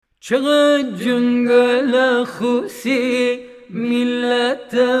چقدر جنگل خوسی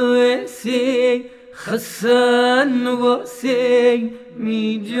ملت وسی خسن واسی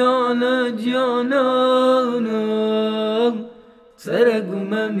می جانانم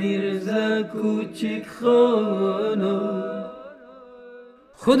سرگم میرزا کوچک خانم.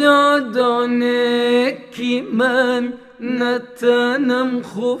 خدا دانه کی من نتنم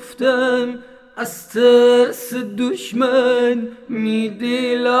خفتم از ترس دشمن می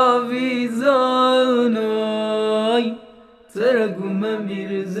دل آویزانای ترگم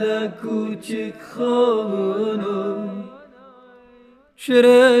میرزا کوچک خانم.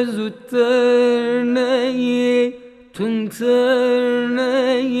 شر زودتر نیه تندتر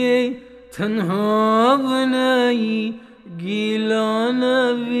نیه تنها نیه گیلان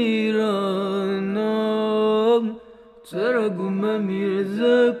ویرانم ترگم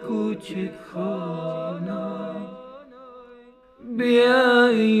میرزا کوچک خانم.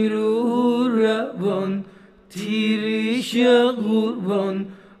 بیایی رو روان تیریش قربان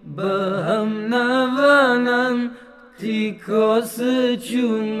به هم نوانم تیکاس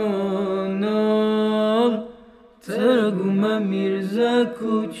چونانم ترگم میرزا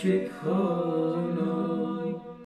کوچک خانم.